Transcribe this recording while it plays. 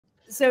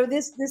So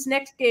this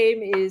next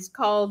game is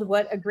called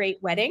What a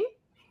Great Wedding.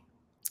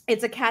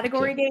 It's a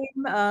category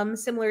game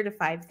similar to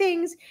 5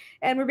 Things.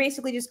 And we're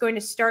basically just going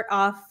to start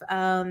off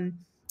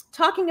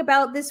talking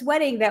about this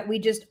wedding that we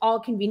just all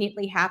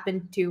conveniently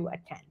happened to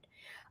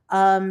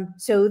attend.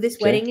 So this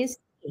wedding is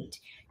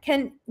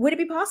Kate. Would it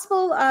be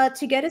possible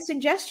to get a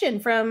suggestion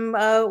from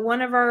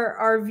one of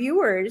our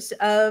viewers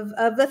of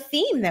the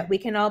theme that we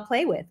can all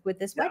play with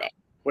this wedding?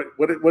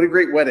 What a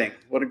great wedding!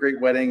 What a great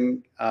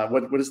wedding!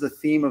 What is the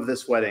theme of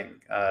this wedding?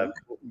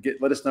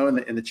 Let us know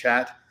in the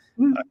chat.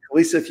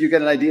 Lisa, if you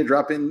get an idea,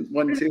 drop in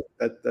one too.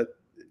 That'd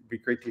be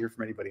great to hear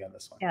from anybody on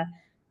this one. Yeah.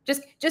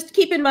 Just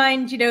keep in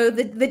mind,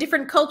 the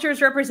different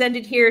cultures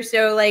represented here.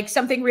 So like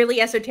something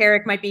really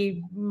esoteric might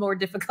be more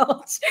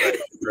difficult.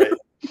 Right.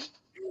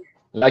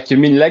 Like you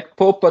mean like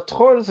Paw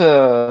Patrols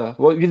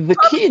with the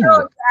kid?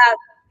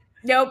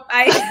 Nope.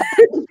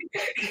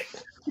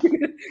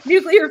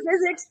 Nuclear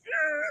physics?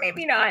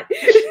 Maybe not.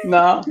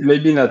 No,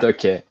 maybe not.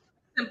 Okay.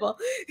 Simple.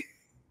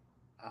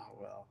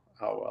 Oh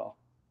well.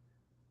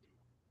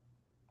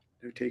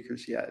 No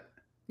takers yet.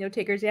 No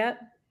takers yet?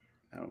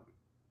 No.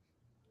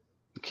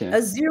 Okay.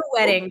 A zoo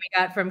wedding we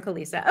got from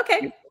Kalisa.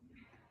 Okay.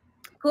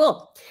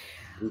 Cool.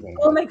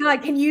 Oh my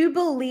God. Can you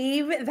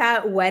believe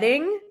that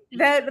wedding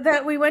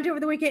that we went to over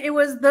the weekend? It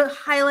was the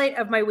highlight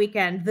of my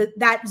weekend.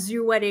 That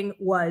zoo wedding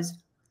was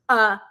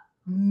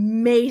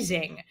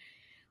amazing.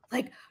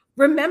 Like,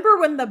 remember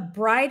when the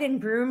bride and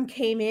groom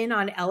came in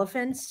on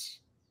elephants?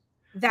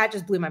 That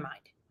just blew my mind.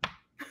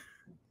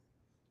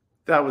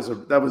 That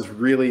was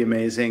really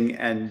amazing.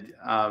 And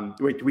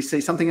wait, do we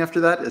say something after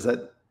that? Is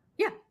that?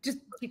 Yeah, just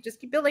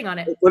keep building on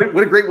it. What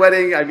a great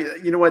wedding! I mean,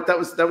 you know what? That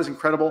was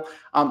incredible.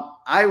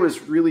 I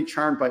was really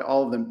charmed by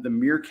all of the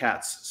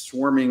meerkats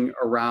swarming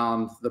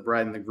around the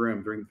bride and the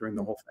groom during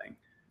the whole thing.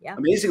 Yeah.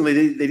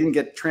 Amazingly, they didn't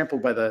get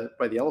trampled by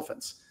the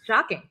elephants.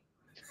 Shocking.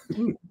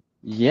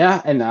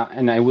 Yeah,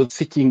 and I was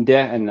sitting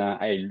there and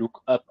I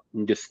look up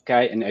in the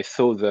sky and I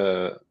saw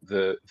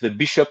the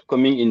bishop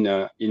coming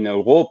in a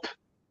rope,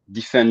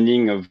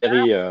 descending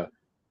very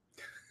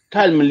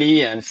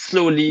calmly and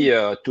slowly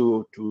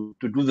to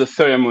do the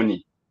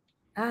ceremony.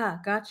 Ah,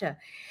 gotcha.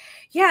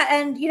 Yeah,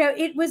 and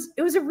it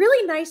was a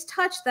really nice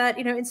touch that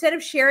instead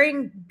of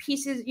sharing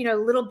pieces,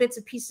 little bits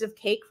of pieces of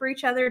cake for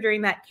each other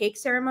during that cake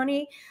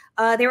ceremony,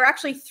 they were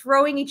actually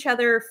throwing each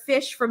other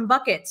fish from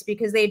buckets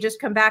because they had just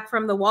come back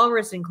from the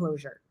walrus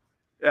enclosure.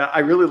 Yeah, I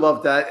really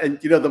loved that, and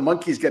the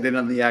monkeys got in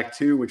on the act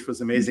too, which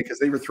was amazing because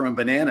they were throwing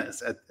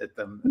bananas at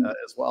them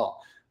as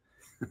well.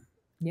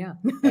 Yeah,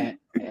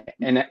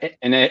 and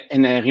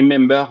I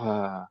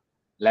remember.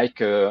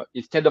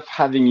 Instead of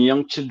having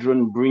young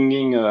children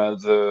bringing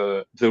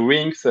the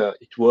rings,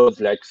 it was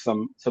like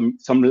some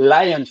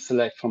lions,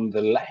 like from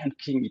the Lion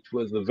King. It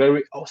was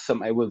very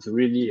awesome. I was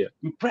really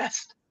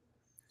impressed.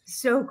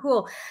 So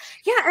cool.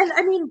 Yeah, and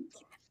I mean,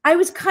 I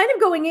was kind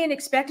of going in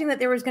expecting that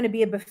there was going to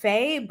be a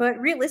buffet, but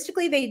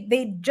realistically,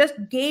 they just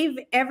gave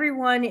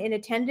everyone in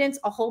attendance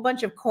a whole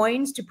bunch of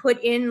coins to put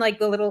in like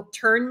the little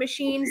turn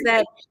machines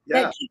that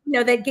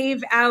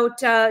gave out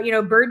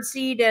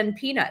birdseed and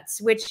peanuts,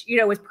 which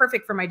was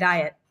perfect for my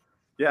diet.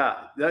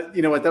 Yeah,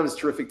 that was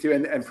terrific too.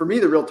 And for me,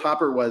 the real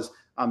topper was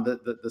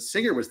the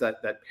singer was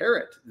that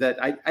parrot that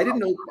I didn't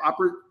know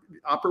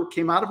opera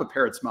came out of a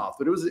parrot's mouth,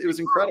 but it was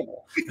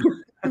incredible.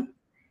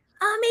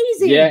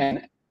 Amazing.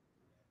 Yeah.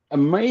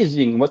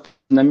 Amazing! What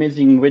an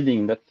amazing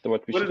wedding! That's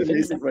what we should say. What an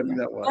amazing wedding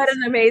that was! What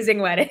an amazing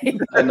wedding!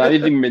 An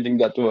amazing wedding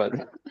that was.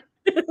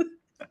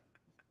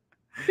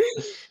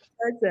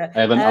 That's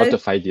I ran out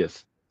of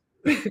ideas.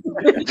 No,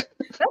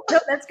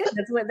 that's good.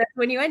 That's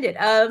when you ended.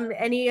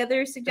 Any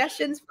other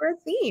suggestions for a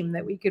theme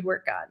that we could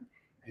work on?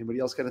 Anybody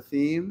else got a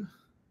theme?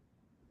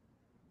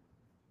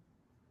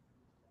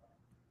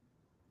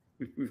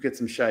 We've got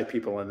some shy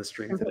people on the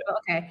stream today.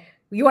 Okay.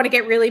 You want to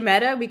get really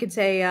meta? We could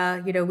say,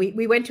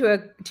 we went to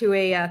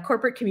a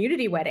corporate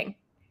community wedding.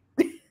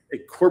 A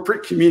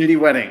corporate community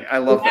wedding. I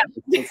love that.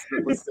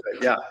 Let's do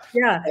it. Yeah.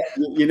 Yeah.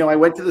 I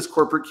went to this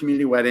corporate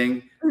community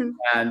wedding,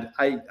 and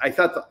I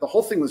thought the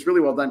whole thing was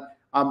really well done.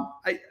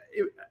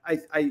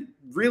 I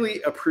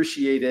really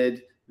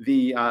appreciated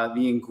the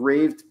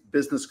engraved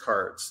business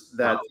cards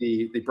that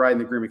the bride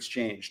and the groom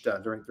exchanged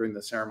during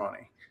the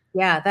ceremony.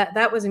 Yeah,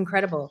 that was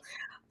incredible.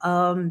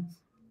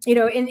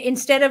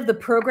 Instead of the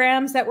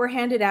programs that were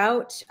handed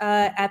out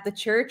at the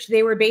church,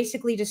 they were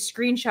basically just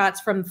screenshots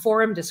from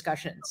forum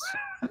discussions.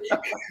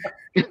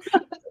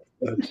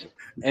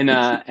 And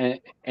I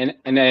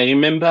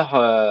remember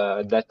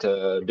that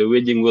the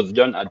wedding was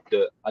done at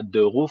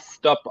the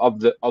rooftop of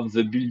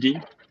the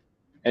building,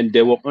 and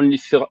they were only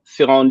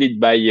surrounded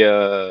by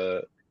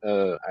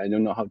I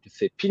don't know how to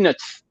say,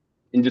 peanuts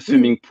in the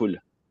swimming pool.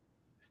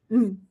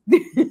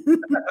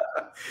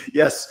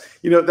 Yes,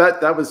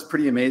 that was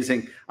pretty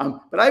amazing.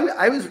 But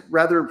I was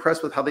rather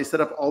impressed with how they set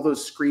up all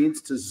those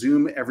screens to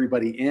zoom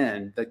everybody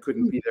in that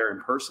couldn't be there in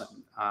person.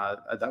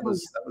 That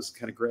was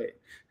kind of great.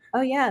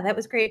 Oh yeah, that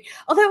was great.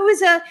 Although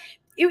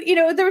you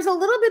know, there was a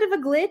little bit of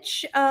a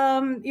glitch,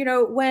 you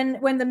know,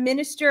 when the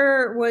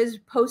minister was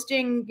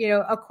posting, you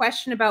know, a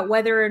question about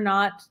whether or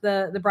not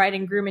the bride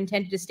and groom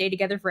intended to stay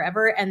together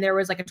forever, and there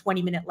was like a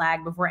 20-minute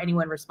lag before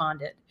anyone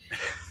responded.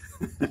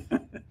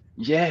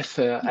 Yes,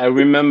 I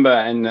remember,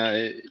 and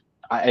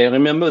I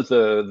remember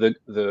the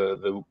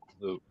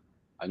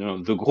I don't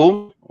know, the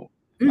groom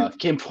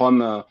came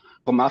from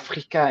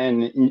Africa,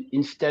 and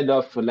instead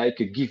of like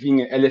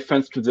giving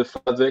elephants to the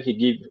father, he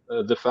gave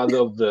the father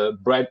of the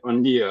bride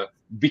only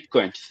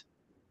bitcoins.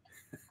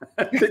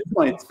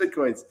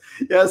 Bitcoins.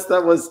 Yes,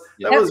 that was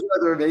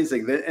rather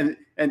amazing.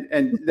 And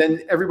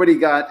then everybody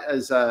got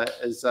as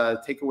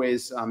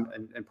takeaways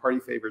and party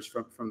favors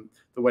from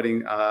the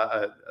wedding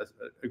a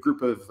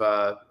group of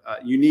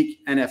unique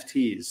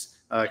NFTs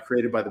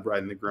created by the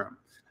bride and the groom.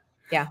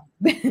 Yeah.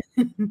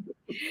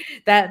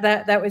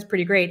 that was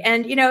pretty great.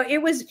 And you know,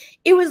 it was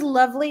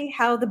lovely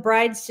how the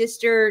bride's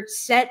sister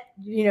set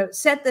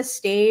the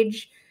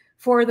stage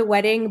for the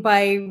wedding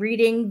by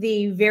reading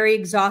the very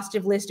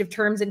exhaustive list of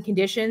terms and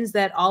conditions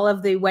that all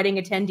of the wedding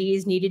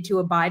attendees needed to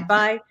abide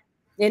by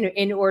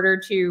in order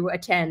to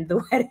attend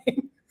the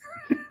wedding.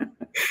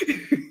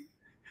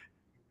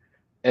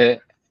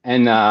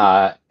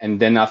 And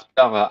then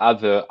after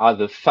as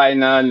a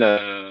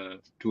final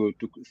to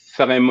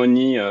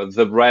ceremony,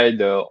 the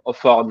bride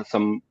offered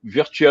some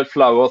virtual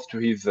flowers to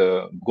his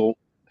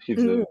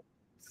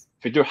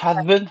future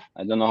husband.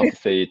 I don't know how to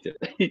say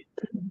it.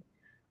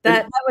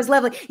 That was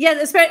lovely. Yeah,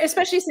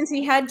 especially since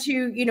he had to,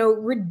 you know,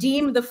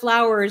 redeem the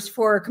flowers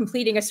for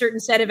completing a certain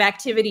set of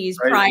activities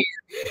prior.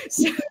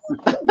 So,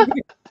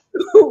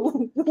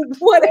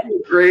 what a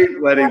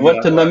great wedding!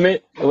 What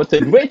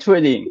a great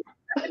wedding!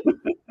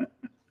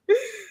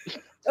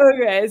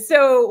 Okay,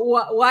 so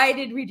why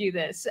did we do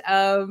this?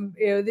 You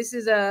know, this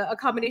is a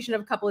combination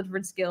of a couple of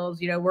different skills.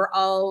 You know, we're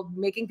all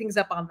making things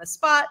up on the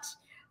spot.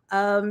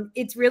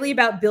 It's really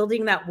about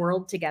building that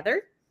world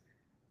together.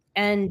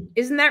 And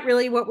isn't that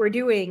really what we're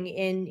doing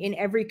in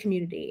every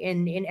community,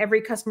 in every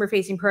customer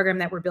facing program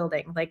that we're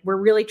building? Like, we're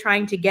really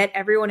trying to get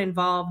everyone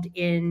involved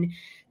in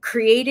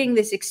creating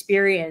this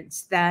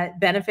experience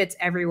that benefits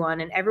everyone,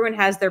 and everyone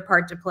has their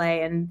part to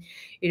play. And,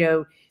 you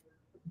know,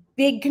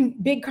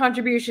 big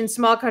contributions,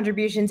 small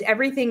contributions,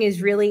 everything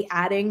is really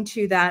adding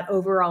to that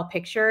overall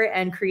picture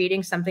and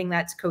creating something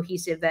that's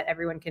cohesive that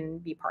everyone can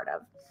be part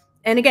of.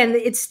 And again,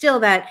 it's still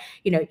that,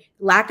 you know,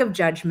 lack of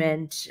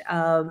judgment,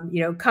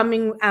 you know,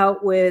 coming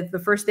out with the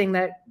first thing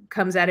that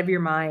comes out of your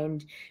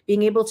mind,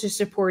 being able to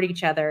support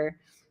each other,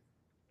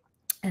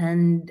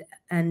 and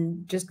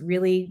just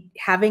really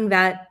having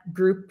that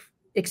group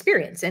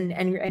experience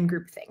and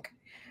group think.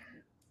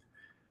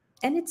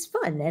 And it's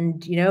fun.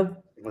 And, you know,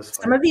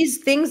 some of these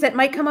things that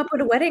might come up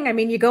at a wedding, I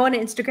mean, you go on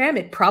Instagram,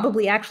 it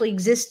probably actually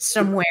exists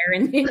somewhere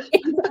in the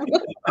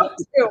world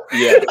too.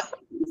 Yeah.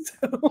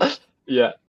 So. Yeah.